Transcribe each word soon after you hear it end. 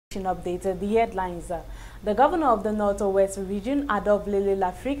Updated the headlines. The governor of the Northwest region, Adolphe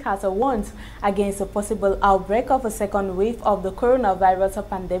Lafrique, has warned against a possible outbreak of a second wave of the coronavirus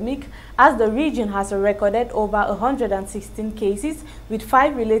pandemic, as the region has recorded over 116 cases with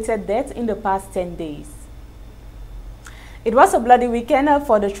 5 related deaths in the past 10 days. It was a bloody weekend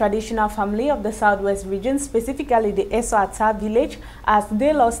for the traditional family of the Southwest region, specifically the Esoata village, as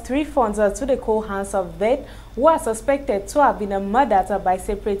they lost 3 funds to the cold hands of death who are suspected to have been murdered by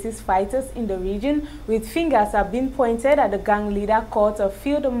separatist fighters in the region, with fingers being pointed at the gang leader called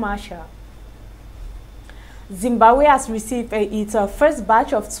Field Marshal. Zimbabwe has received its first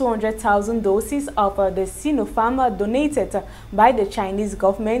batch of 200,000 doses of the Sinopharm donated by the Chinese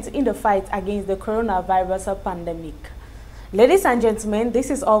government in the fight against the coronavirus pandemic. Ladies and gentlemen, this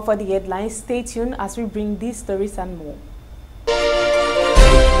is all for the headlines. Stay tuned as we bring these stories and more.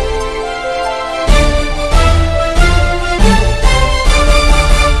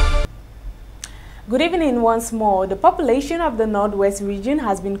 Good evening once more. The population of the Northwest region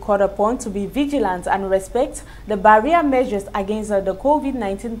has been called upon to be vigilant and respect the barrier measures against the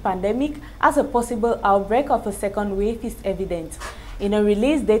COVID-19 pandemic, as a possible outbreak of a second wave is evident. In a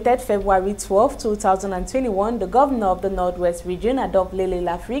release dated February 12, 2021, the governor of the Northwest region, Adolphe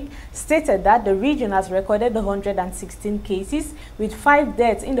Lafrique, stated that the region has recorded 116 cases with 5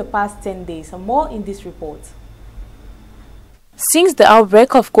 deaths in the past 10 days. More in this report. Since the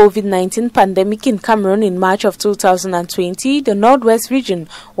outbreak of COVID-19 pandemic in Cameroon in March of 2020, the Northwest region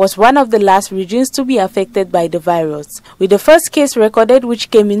was one of the last regions to be affected by the virus. With the first case recorded, which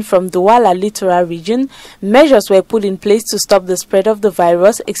came in from Douala littoral region, measures were put in place to stop the spread of the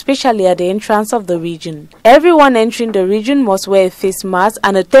virus, especially at the entrance of the region. Everyone entering the region must wear a face mask,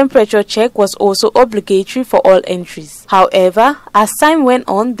 and a temperature check was also obligatory for all entries. However, as time went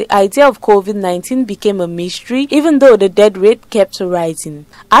on, the idea of COVID-19 became a mystery, even though the death rate kept rising.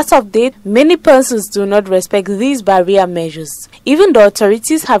 As of date, many persons do not respect these barrier measures. Even the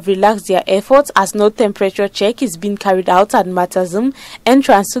authorities have relaxed their efforts, as no temperature check is being carried out at Matazum,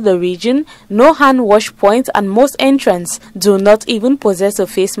 entrance to the region, no hand wash point, and most entrants do not even possess a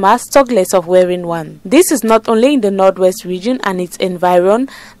face mask, talk less of wearing one. This is not only in the Northwest region and its environ,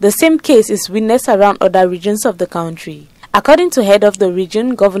 the same case is witnessed around other regions of the country. According to head of the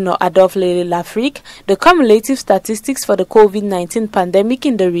region, Governor Adolphe Lafrique, the cumulative statistics for the COVID-19 pandemic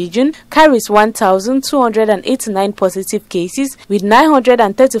in the region carries 1,289 positive cases with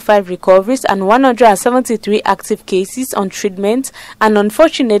 935 recoveries and 173 active cases on treatment, and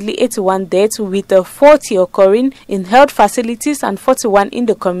unfortunately 81 deaths, with 40 occurring in health facilities and 41 in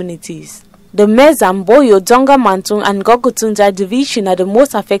the communities. The Mezamboyo, Donga Mantung, and Gogotunja division are the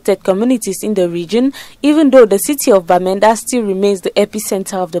most affected communities in the region, even though the city of Bamenda still remains the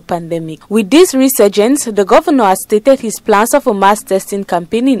epicenter of the pandemic. With this resurgence, the governor has stated his plans of a mass testing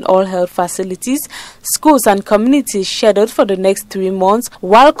campaign in all health facilities, schools, and communities scheduled for the next 3 months,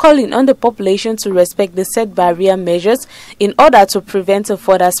 while calling on the population to respect the set barrier measures in order to prevent a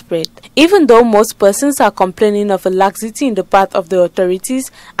further spread. Even though most persons are complaining of a laxity in the part of the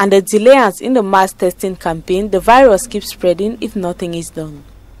authorities and the delay in the mass testing campaign, the virus keeps spreading if nothing is done.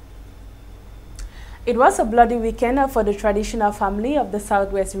 It was a bloody weekend for the traditional family of the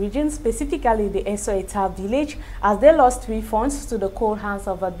Southwest region, specifically the Esoata village, as they lost 3 funds to the cold hands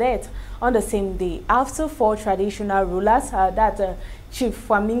of death on the same day, after 4 traditional rulers, Chief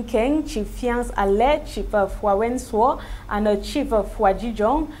Fwaminkeng, Chief Fians Ale, Chief Fwawenswo, and Chief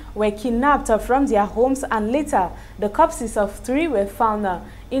Fwajijong were kidnapped from their homes, and later the corpses of 3 were found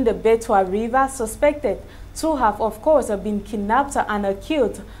in the Betwa River, suspected to have, of course, been kidnapped and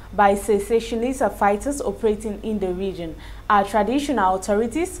killed by secessionist fighters operating in the region. Our traditional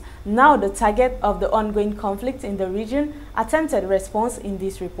authorities, now the target of the ongoing conflict in the region, attempted response in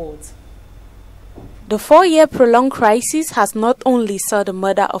this report. The 4-year prolonged crisis has not only saw the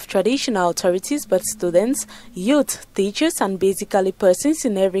murder of traditional authorities, but students, youth, teachers, and basically persons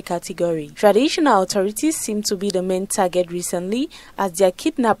in every category. Traditional authorities seem to be the main target recently, as their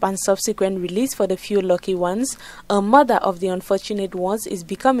kidnap and subsequent release for the few lucky ones, a murder of the unfortunate ones, is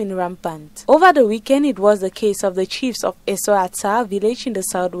becoming rampant. Over the weekend, it was the case of the chiefs of Esoata village in the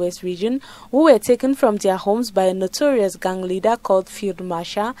Southwest region, who were taken from their homes by a notorious gang leader called Field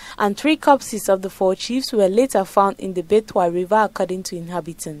Marshal, and 3 corpses of the 4 chiefs were later found in the Betwa River, according to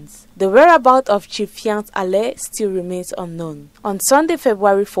inhabitants. The whereabouts of Chief Fiant Ale still remains unknown. On Sunday,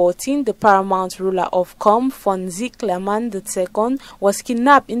 February 14, the paramount ruler of Com, Fonzi Clermont II, was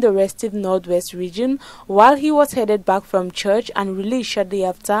kidnapped in the restive Northwest region while he was headed back from church and released shortly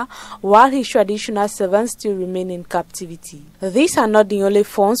after, while his traditional servants still remain in captivity. These are not the only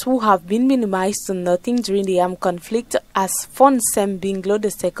Fons who have been minimized to nothing during the armed conflict, as Fon Sem Binglo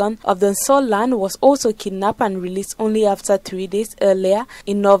II of the Sol land was also kidnapped and released only after 3 days earlier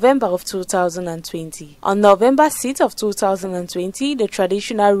in November of 2020. On November 6th of 2020, the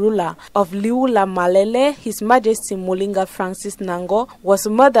traditional ruler of Liula Malele, His Majesty Mulinga Francis Nango, was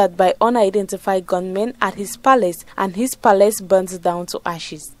murdered by unidentified gunmen at his palace, and his palace burnt down to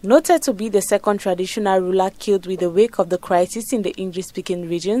ashes. Noted to be the second traditional ruler killed with the wake of the crisis in the English-speaking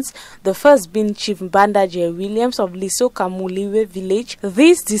regions, the first being Chief Banda J. Williams of Liso Kamuliwe village.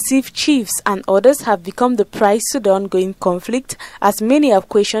 These deceived chiefs and others have become the price to the ongoing conflict, as many have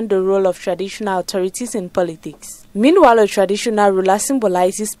questioned the role of traditional authorities in politics. Meanwhile, a traditional ruler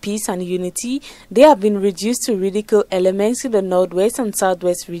symbolizes peace and unity. They have been reduced to ridicule elements in the Northwest and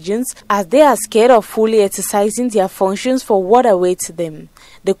Southwest regions, as they are scared of fully exercising their functions for what awaits them.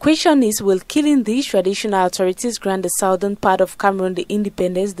 The question is, will killing these traditional authorities grant the southern part of Cameroon the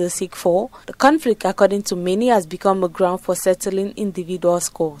independence they seek for? The conflict, according to many, has become a ground for settling individual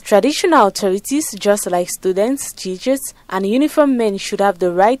scores. Traditional authorities, just like students, teachers, and uniformed men, should have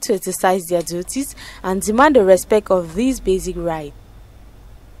the right to exercise their duties and demand the respect of these basic rights.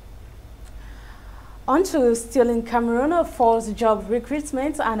 On to still in Cameroon, false job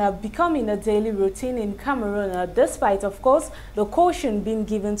recruitment and becoming a daily routine in Cameroon. Despite, of course, the caution being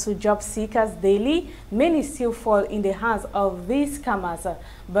given to job seekers daily, many still fall in the hands of these scammers.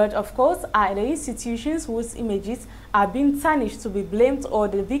 But, of course, are the institutions whose images are being tarnished to be blamed, or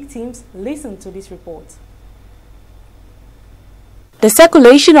the victims? Listen to this report. The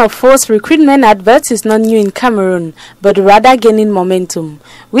circulation of false recruitment adverts is not new in Cameroon, but rather gaining momentum.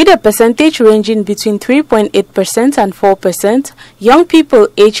 With a percentage ranging between 3.8% and 4%, young people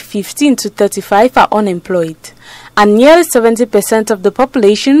aged 15 to 35 are unemployed, and nearly 70% of the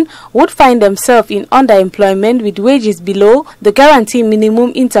population would find themselves in underemployment with wages below the guaranteed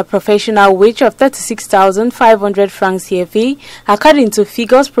minimum interprofessional wage of 36,500 francs CFA, according to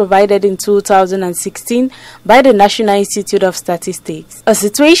figures provided in 2016 by the National Institute of Statistics. A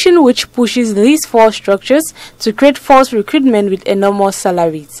situation which pushes these false structures to create false recruitment with enormous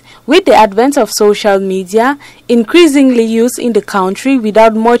salaries. With the advent of social media, increasingly used in the country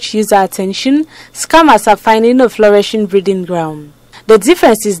without much user attention, scammers are finding a flourishing breeding ground. The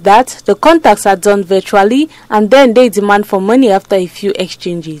difference is that the contacts are done virtually, and then they demand for money after a few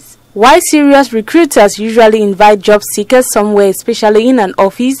exchanges. While serious recruiters usually invite job seekers somewhere, especially in an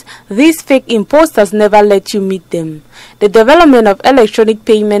office, these fake imposters never let you meet them. The development of electronic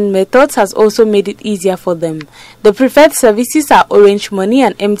payment methods has also made it easier for them. The preferred services are Orange Money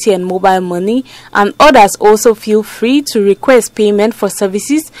and MTN Mobile Money, and others also feel free to request payment for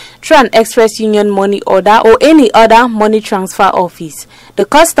services through an Express Union money order or any other money transfer office. The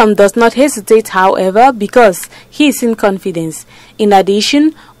custom does not hesitate, however, because he is in confidence. In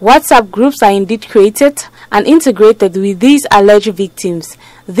addition, WhatsApp groups are indeed created and integrated with these alleged victims.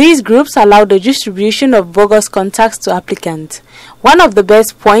 These groups allow the distribution of bogus contacts to applicants. One of the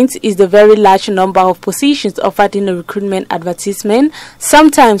best points is the very large number of positions offered in a recruitment advertisement,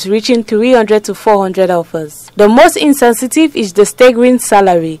 sometimes reaching 300 to 400 offers. The most insensitive is the staggering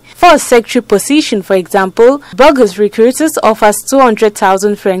salary. For a secretary position, for example, bogus recruiters offers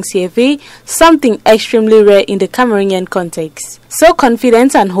 200,000 francs CFA, something extremely rare in the Cameroonian context. So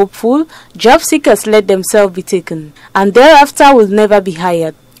confident and hopeful, job seekers let themselves be taken, and thereafter will never be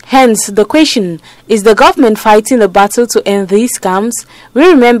hired. Hence, the question, is the government fighting a battle to end these scams? We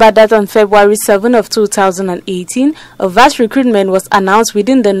remember that on February 7 of 2018, a vast recruitment was announced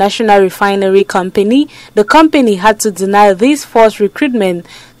within the National Refinery Company. The company had to deny this false recruitment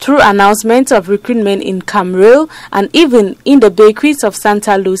through announcements of recruitment in Cameroon and even in the bakeries of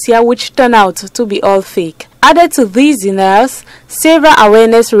Santa Lucia, which turned out to be all fake. Added to these denials, several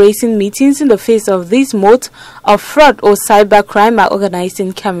awareness-raising meetings in the face of this mode of fraud or cybercrime are organized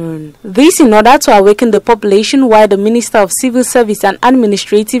in Cameroon. This in order to awaken the population, while the Minister of Civil Service and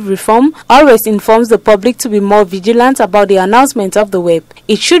Administrative Reform always informs the public to be more vigilant about the announcement of the web.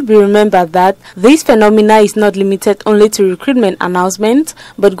 It should be remembered that this phenomena is not limited only to recruitment announcements,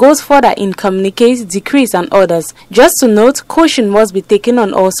 but goes further in communiques, decrees and others. Just to note, caution must be taken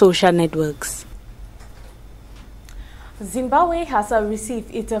on all social networks. Zimbabwe has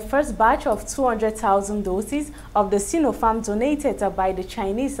received its first batch of 200,000 doses of the Sinopharm donated by the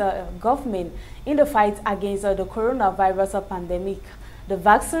Chinese government in the fight against the coronavirus pandemic. The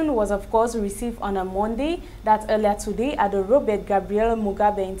vaccine was of course received on a Monday, that's earlier today, at the Robert Gabriel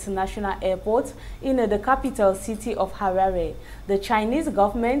Mugabe International Airport in the capital city of Harare. The Chinese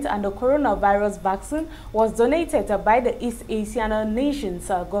government and the coronavirus vaccine was donated by the East Asian nations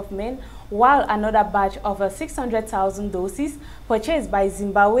government, while another batch of 600,000 doses purchased by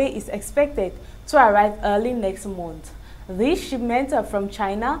Zimbabwe is expected to arrive early next month. This shipment from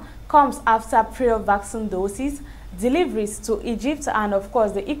China comes after prior vaccine doses, deliveries to Egypt and of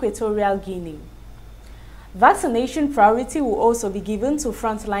course the Equatorial Guinea. Vaccination priority will also be given to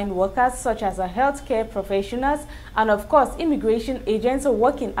frontline workers such as healthcare professionals and of course immigration agents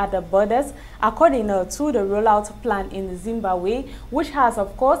working at the borders, according to the rollout plan in Zimbabwe, which has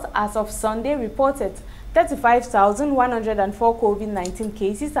of course as of Sunday reported 35,104 COVID-19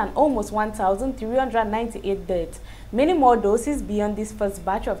 cases and almost 1,398 deaths. Many more doses beyond this first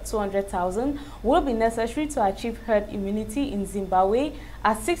batch of 200,000 will be necessary to achieve herd immunity in Zimbabwe,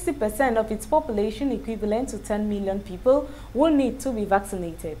 as 60% of its population, equivalent to 10 million people, will need to be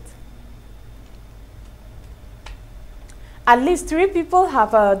vaccinated. At least 3 people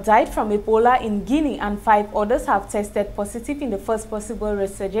have died from Ebola in Guinea and 5 others have tested positive in the first possible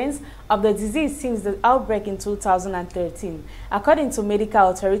resurgence of the disease since the outbreak in 2013. According to medical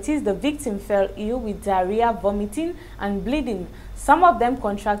authorities, the victim fell ill with diarrhea, vomiting, and bleeding. Some of them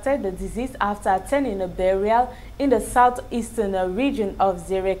contracted the disease after attending a burial in the southeastern region of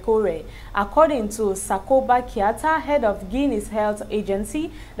Zerekore. According to Sakoba Kiata, head of Guinea's health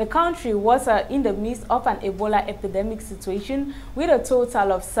agency, the country was in the midst of an Ebola epidemic situation with a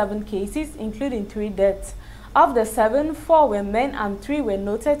total of 7 cases, including 3 deaths. Of the 7, 4 were men and 3 were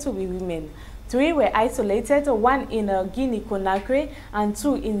noted to be women. 3 were isolated, 1 in Guinea-Conakry and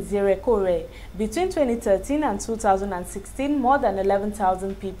 2 in Zerekore. Between 2013 and 2016, more than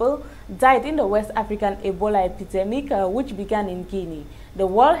 11,000 people died in the West African Ebola epidemic, which began in Guinea. The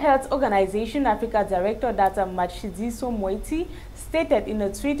World Health Organization Africa Director, Dr. Matshidiso Moeti, stated in a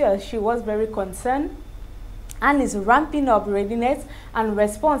tweet she was very concerned and is ramping up readiness and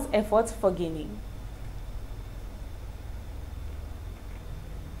response efforts for Guinea.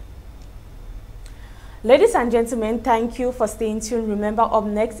 Ladies and gentlemen, thank you for staying tuned. Remember, up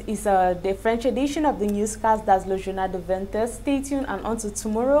next is the French edition of the newscast, that's Le Journal de 20h. Stay tuned, and until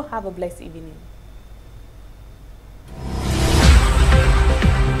tomorrow, have a blessed evening.